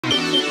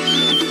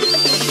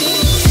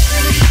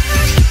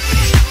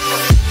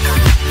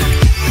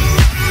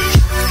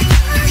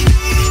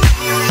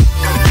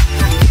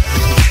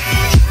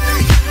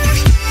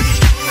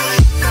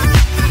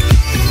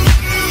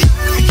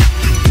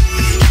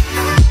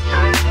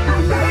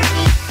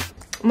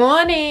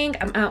Morning,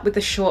 I'm out with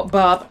the short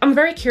bob. I'm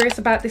very curious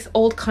about this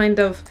old kind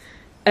of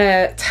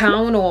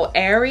town or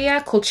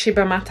area called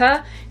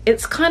Shibamata.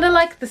 It's kind of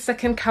like the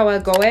second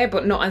Kawagoe,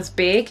 but not as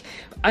big.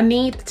 I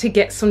need to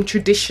get some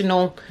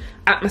traditional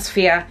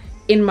atmosphere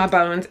in my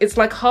bones. It's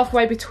like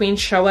halfway between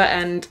Showa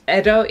and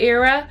Edo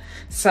era,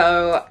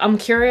 so I'm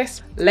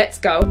curious. Let's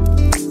go.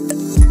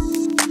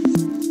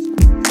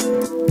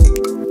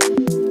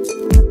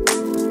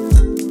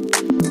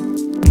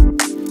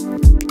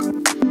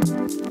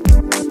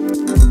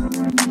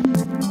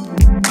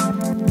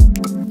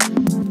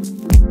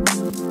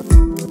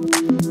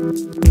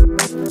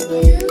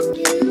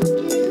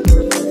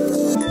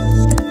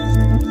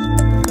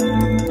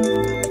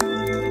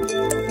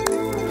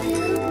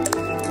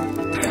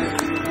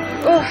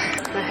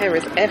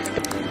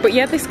 But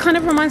yeah, this kind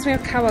of reminds me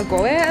of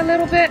Kawagoe a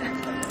little bit.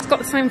 It's got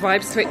the same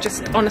vibes to it,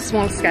 just on a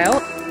small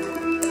scale.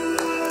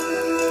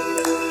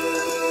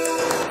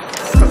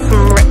 It's got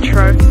some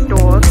retro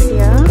stores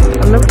here.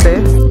 I love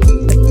this.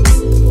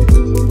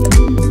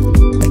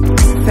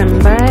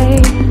 Senbei.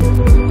 I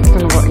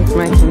don't know what he's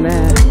making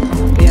there.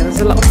 Yeah,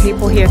 there's a lot of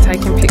people here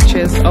taking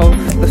pictures of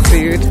the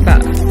food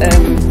that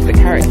the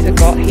character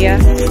got here.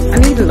 I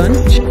need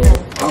lunch.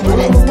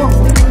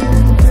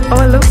 Oh,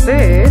 I love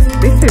this.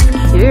 This is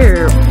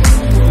cute.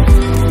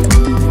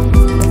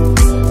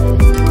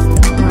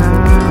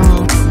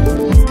 Wow.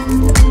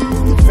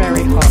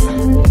 Very hot.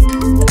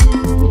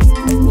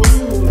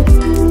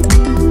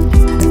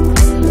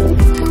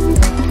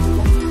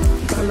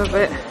 I love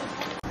it.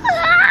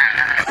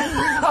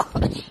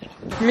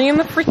 Me and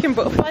the freaking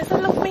butterflies. I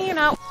love me, you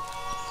know.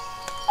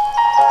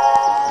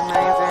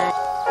 Amazing.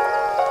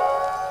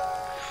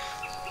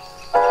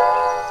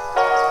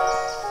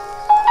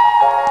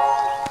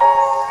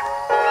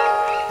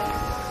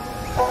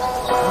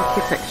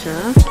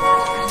 Architecture.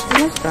 I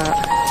love that.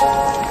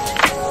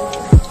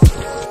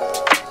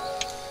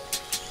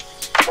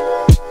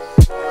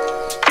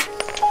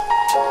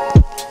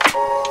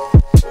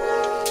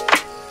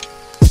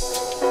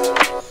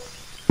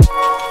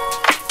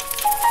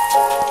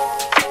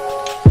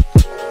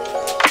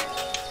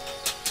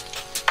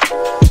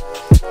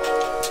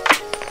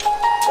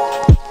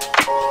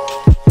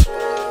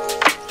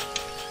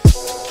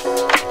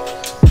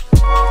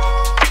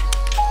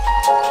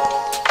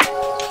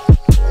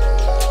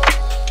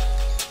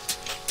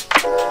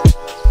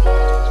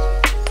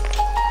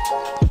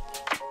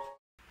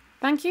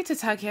 Thank you to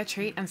Tokyo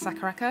Treat and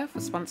Sakurako for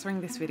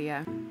sponsoring this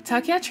video.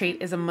 Tokyo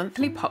Treat is a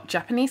monthly pop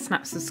Japanese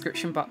snap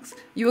subscription box.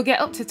 You will get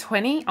up to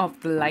 20 of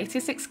the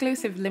latest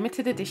exclusive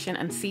limited edition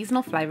and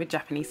seasonal flavoured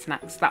Japanese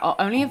snacks that are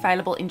only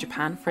available in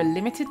Japan for a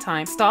limited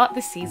time. Start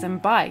this season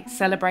by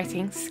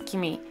celebrating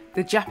Tsukimi,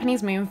 the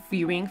Japanese moon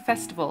viewing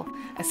festival,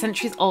 a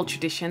centuries-old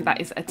tradition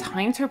that is a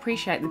time to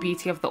appreciate the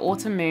beauty of the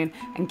autumn moon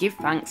and give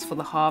thanks for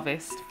the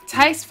harvest.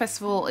 Taste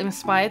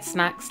festival-inspired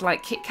snacks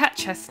like Kit Kat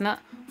chestnut,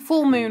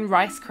 full moon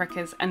rice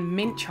crackers and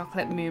mint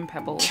chocolate moon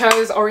pebbles.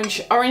 Chose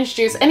orange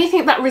juice.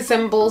 Anything that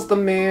resembles the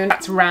moon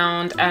that's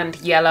round and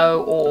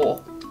yellow or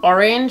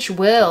orange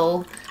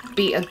will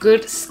be a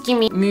good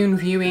skimmy moon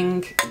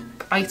viewing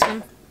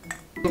item.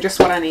 Just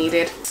what I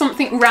needed.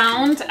 Something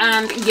round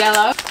and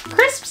yellow.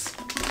 Crisps.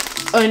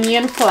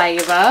 Onion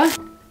flavour.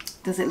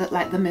 Does it look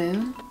like the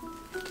moon?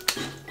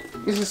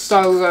 This is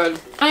so good.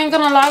 I ain't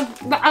gonna lie,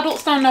 the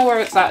adults don't know where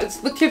it's at. It's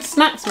the kids'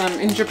 snacks, man,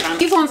 in Japan.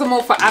 These ones are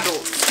more for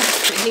adults.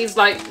 He's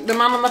like the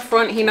man on the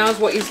front, he knows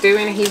what he's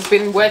doing. He's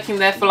been working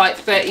there for like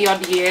 30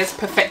 odd years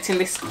perfecting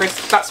this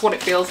crisp. That's what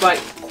it feels like,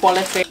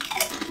 quality.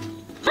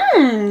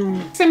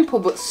 Simple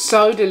but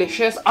so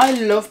delicious. I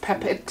love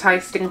pepper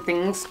tasting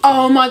things.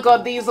 Oh my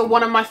god, these are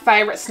one of my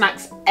favourite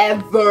snacks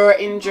ever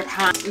in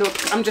Japan.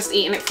 Look, I'm just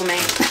eating it for me.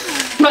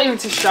 Not even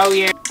to show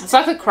you. It's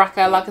like a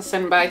cracker, like a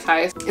senbei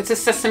taste. It's a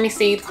sesame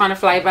seed kind of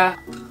flavour.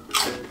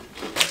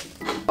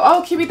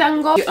 Oh,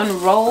 kibidango. You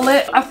unroll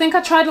it. I think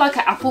I tried like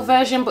an apple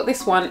version, but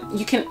this one,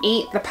 you can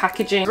eat the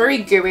packaging. Very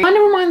gooey. Kind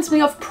of reminds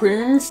me of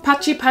prunes.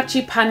 Pachi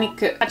pachi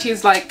paniku. Pachi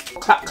is like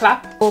clap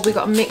clap. Oh, we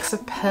got a mix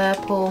of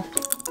purple.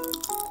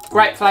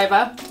 Great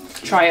flavour.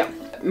 Try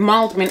it.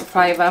 Mild mint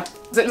flavour.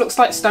 It looks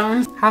like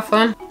stones. Have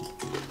fun.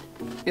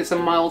 It's a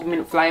mild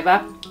mint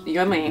flavour.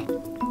 Yummy.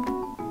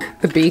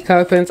 The beak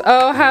opens.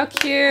 Oh, how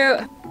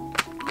cute.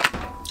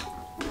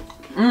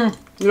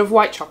 Love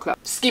white chocolate.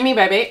 Skimmy,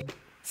 baby.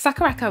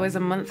 Sakurako is a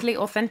monthly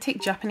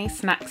authentic Japanese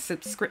snack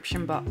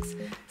subscription box.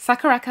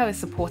 Sakurako is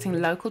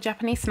supporting local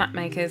Japanese snack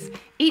makers.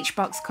 Each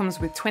box comes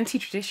with 20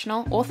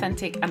 traditional,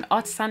 authentic and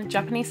artisan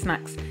Japanese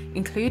snacks,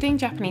 including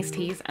Japanese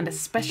teas and a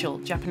special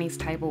Japanese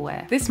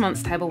tableware. This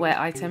month's tableware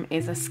item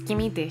is a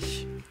skimmy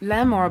dish.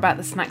 Learn more about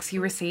the snacks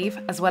you receive,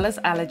 as well as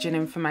allergen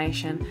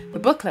information. The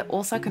booklet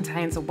also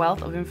contains a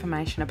wealth of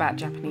information about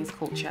Japanese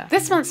culture.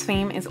 This month's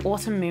theme is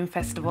Autumn Moon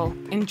Festival.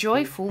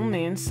 Enjoy full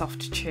moon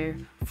soft chew,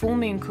 full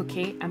moon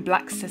cookie and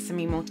black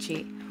sesame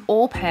mochi.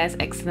 All pairs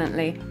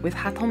excellently with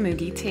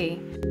hatomugi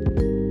tea.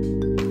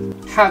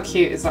 How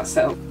cute is that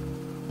setup?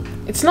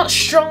 It's not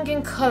strong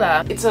in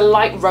colour, it's a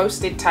light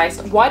roasted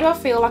taste. Why do I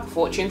feel like a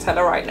fortune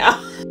teller right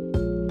now?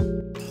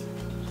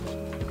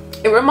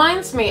 It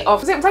reminds me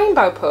of, is it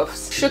Rainbow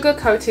Puffs? Sugar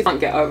coated. Can't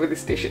get over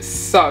this dish, it's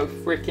so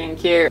freaking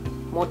cute.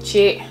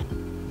 Mochi.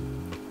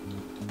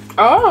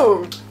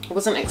 Oh, I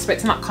wasn't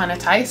expecting that kind of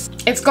taste.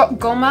 It's got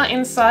goma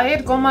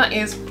inside. Goma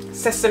is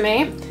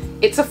sesame.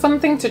 It's a fun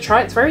thing to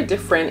try. It's very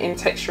different in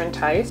texture and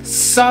taste.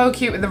 So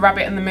cute with the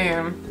rabbit and the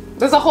moon.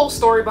 There's a whole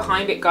story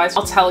behind it, guys.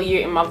 I'll tell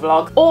you in my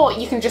vlog. Or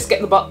you can just get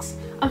the box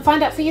and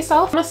find out for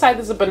yourself. I'm gonna say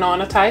there's a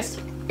banana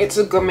taste. It's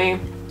a gummy.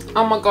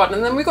 Oh my god,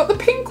 and then we got the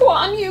pink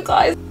one, you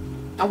guys.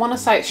 I want to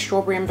say it's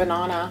strawberry and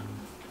banana.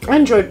 I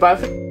enjoyed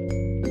both.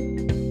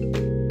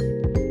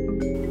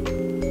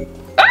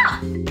 Ah!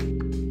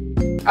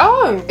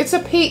 Oh, it's a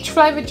peach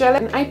flavoured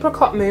jelly. An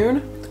apricot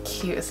moon. The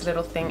cutest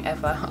little thing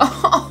ever.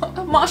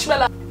 Oh,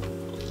 marshmallow.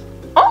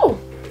 Oh,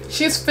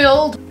 she's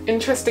filled.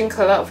 Interesting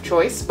colour of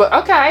choice, but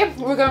okay,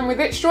 we're going with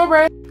it.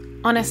 Strawberry.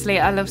 Honestly,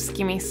 I love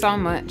Skimmy so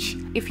much.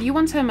 If you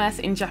want to immerse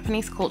in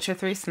Japanese culture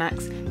through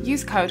snacks,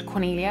 use code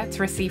Cornelia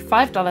to receive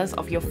 $5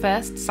 off your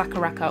first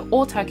Sakurako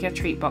or Tokyo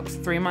Treat box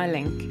through my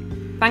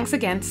link. Thanks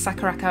again to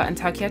Sakurako and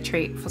Tokyo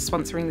Treat for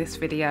sponsoring this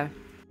video.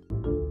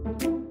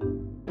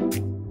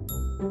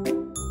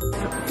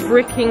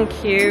 Freaking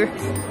cute.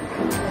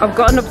 I've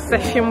got an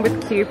obsession with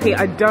Kewpie,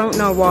 I don't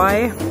know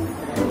why.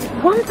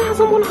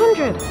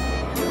 1,100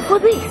 for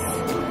this?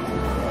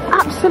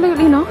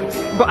 Absolutely not.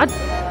 But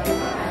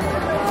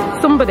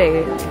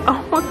somebody,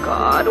 oh my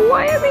god,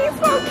 why are these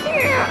so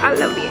cute? I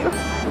love you.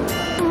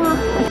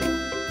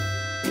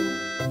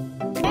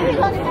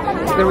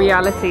 The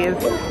reality is,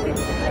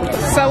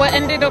 so I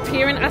ended up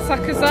here in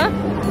Asakusa,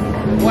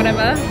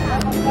 whatever.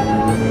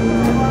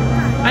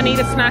 I need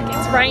a snack,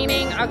 it's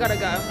raining, I gotta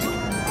go.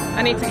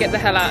 I need to get the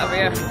hell out of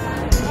here.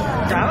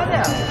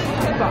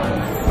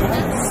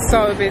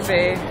 So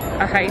busy,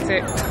 I hate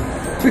it.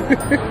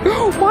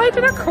 Why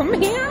did I come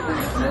here?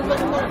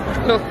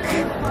 Look,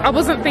 I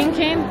wasn't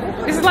thinking.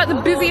 This is like the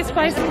busiest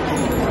place.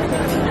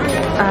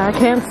 I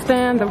can't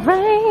stand the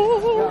rain.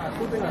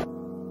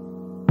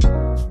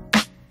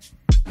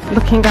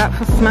 Looking out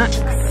for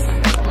snacks.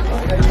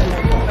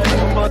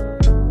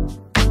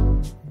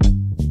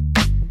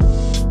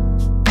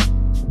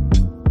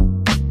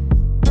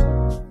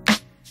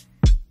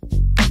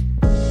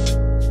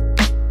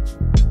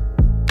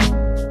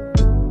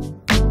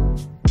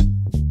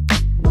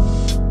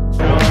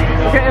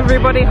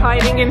 Everybody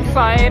hiding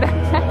inside.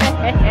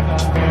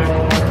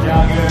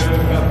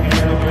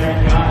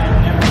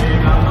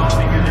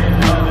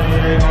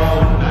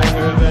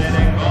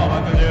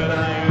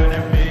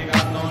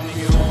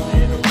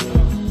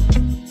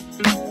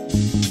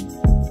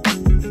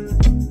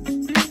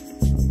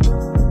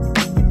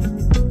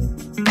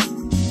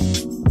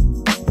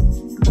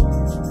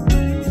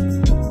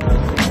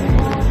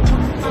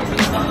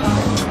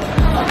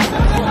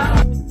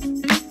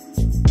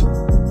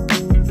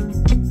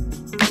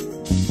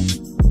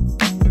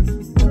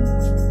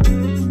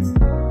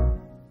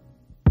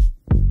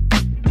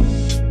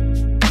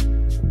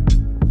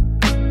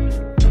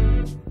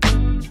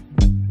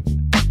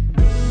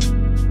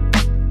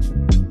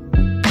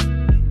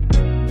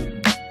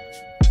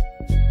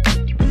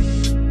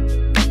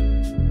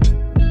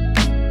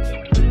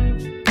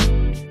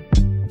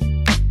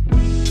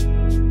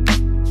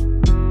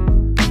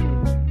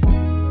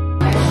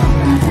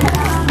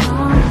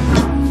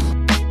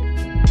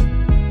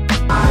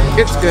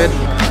 It's good.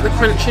 The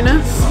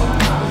crunchiness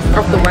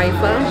of the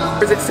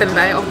wafer, is it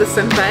senbei, of the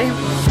senbei,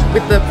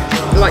 with the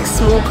like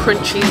small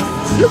crunchy,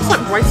 it looks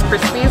like Rice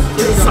Krispies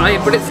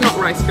inside, but it's not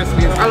Rice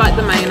Krispies. I like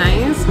the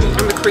mayonnaise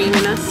and the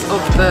creaminess of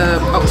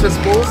the octopus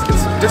balls.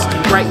 It's just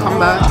a great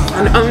combo,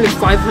 and only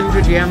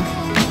 500 yen.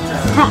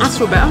 Can't ask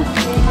for better.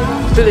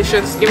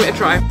 Delicious, give it a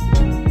try.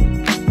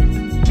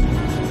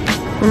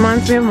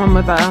 Reminds me of my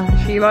mother.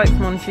 She likes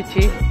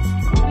monchichi.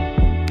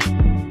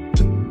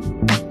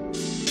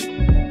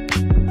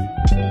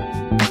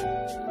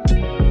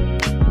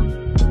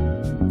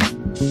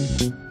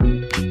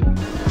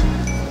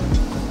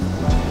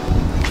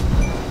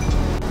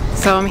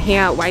 So I'm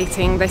here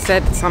waiting. They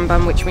said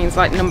sanban, which means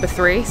like number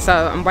 3. So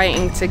I'm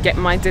waiting to get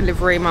my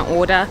delivery, my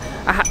order.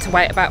 I had to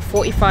wait about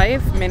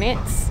 45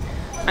 minutes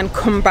and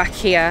come back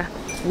here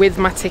with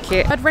my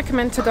ticket. I'd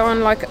recommend to go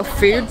on like a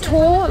food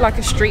tour, like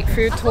a street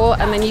food tour,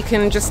 and then you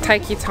can just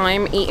take your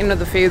time eating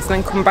other foods,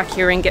 then come back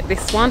here and get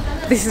this one.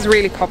 This is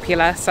really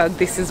popular, so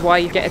this is why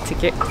you get a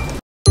ticket.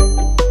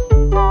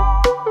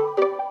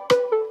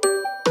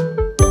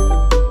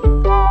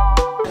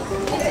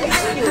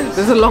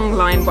 There's a long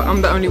line, but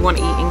I'm the only one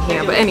eating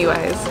here. But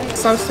anyways,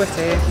 so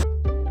sweaty.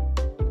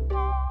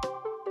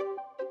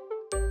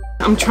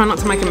 I'm trying not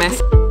to make a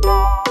mess.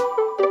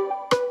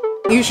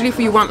 Usually if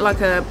you want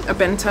like a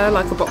bento,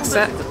 like a box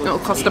set, it'll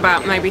cost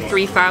about maybe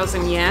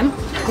 3,000 yen,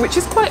 which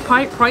is quite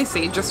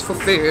pricey just for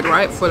food,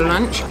 right, for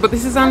lunch. But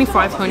this is only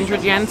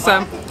 500 yen,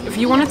 so if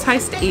you want to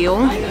taste eel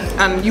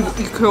and you're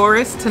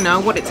curious to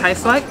know what it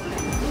tastes like,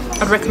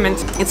 I'd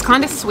recommend. It's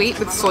kind of sweet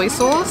with soy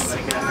sauce.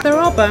 There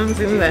are bones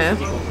in there,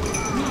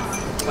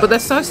 but they're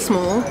so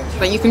small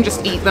that you can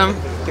just eat them,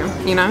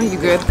 you know, you're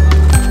good.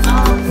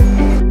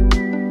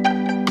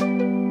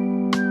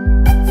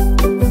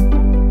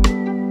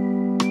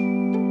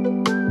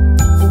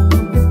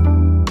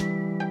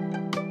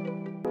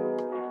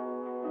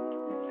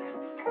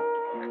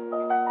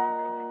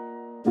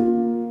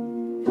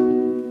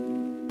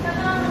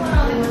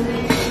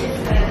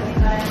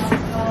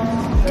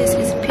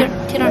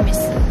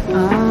 티라미수.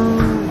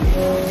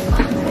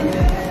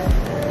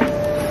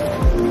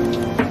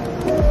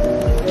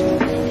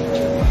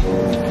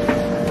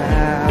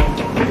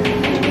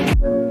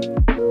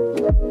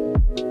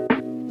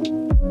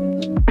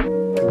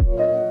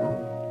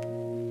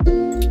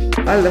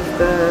 I love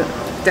the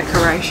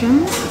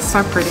decorations, it's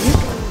so pretty.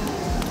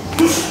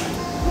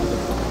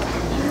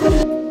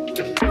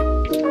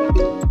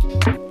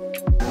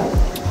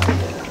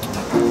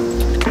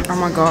 Oh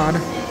my god.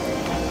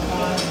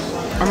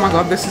 Oh my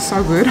god, this is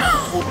so good.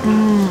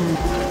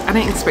 I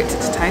didn't expect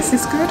it to taste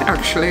this good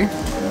actually.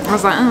 I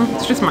was like, oh,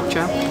 it's just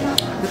matcha.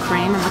 The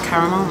cream and the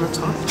caramel on the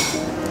top.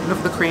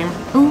 Love the cream.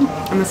 Oh,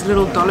 and there's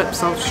little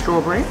dollops of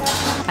strawberry.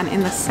 And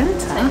in the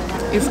center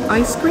is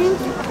ice cream,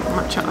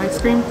 matcha ice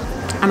cream.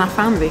 And I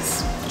found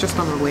this just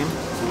on a whim.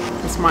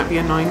 This might be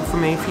annoying for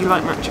me. If you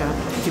like matcha,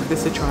 give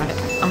this a try.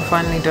 I'm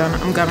finally done.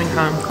 I'm going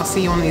home. I'll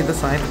see you on the other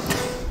side.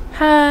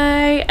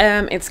 Hi,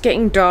 it's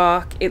getting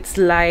dark. It's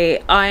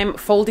late. I'm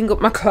folding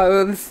up my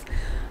clothes.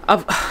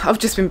 I've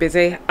just been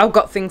busy. I've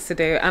got things to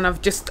do, and I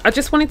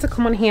just wanted to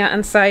come on here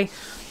and say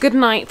good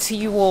night to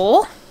you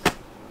all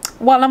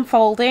while I'm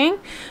folding.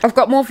 I've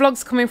got more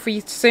vlogs coming for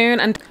you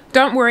soon, and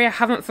don't worry, I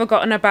haven't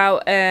forgotten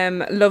about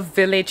Love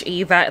Village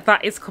either.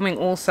 That is coming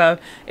also.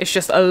 It's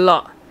just a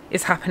lot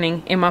is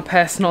happening in my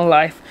personal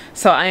life,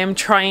 so I am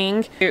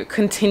trying to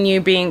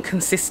continue being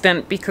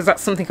consistent, because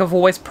that's something I've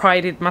always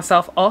prided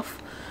myself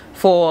off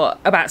for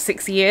about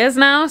 6 years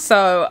now.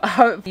 So I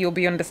hope you'll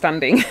be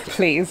understanding,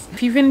 please.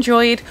 If you've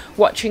enjoyed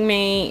watching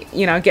me,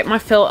 you know, get my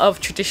fill of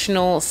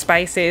traditional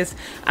spaces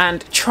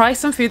and try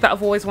some food that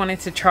I've always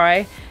wanted to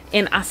try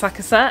in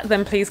Asakusa,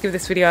 then please give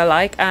this video a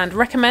like and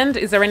recommend.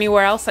 Is there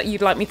anywhere else that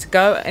you'd like me to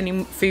go?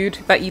 Any food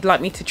that you'd like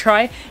me to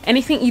try?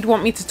 Anything you'd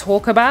want me to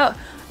talk about?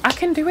 I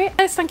can do it.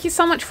 Guys, thank you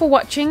so much for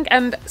watching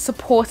and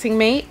supporting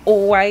me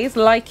always.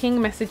 Liking,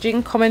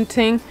 messaging,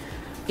 commenting.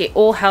 It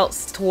all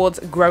helps towards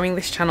growing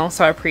this channel,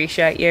 so I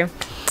appreciate you.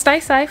 Stay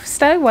safe,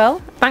 stay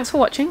well. Thanks for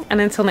watching, and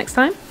until next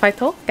time,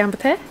 Faithful,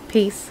 Gambate,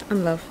 peace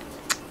and love.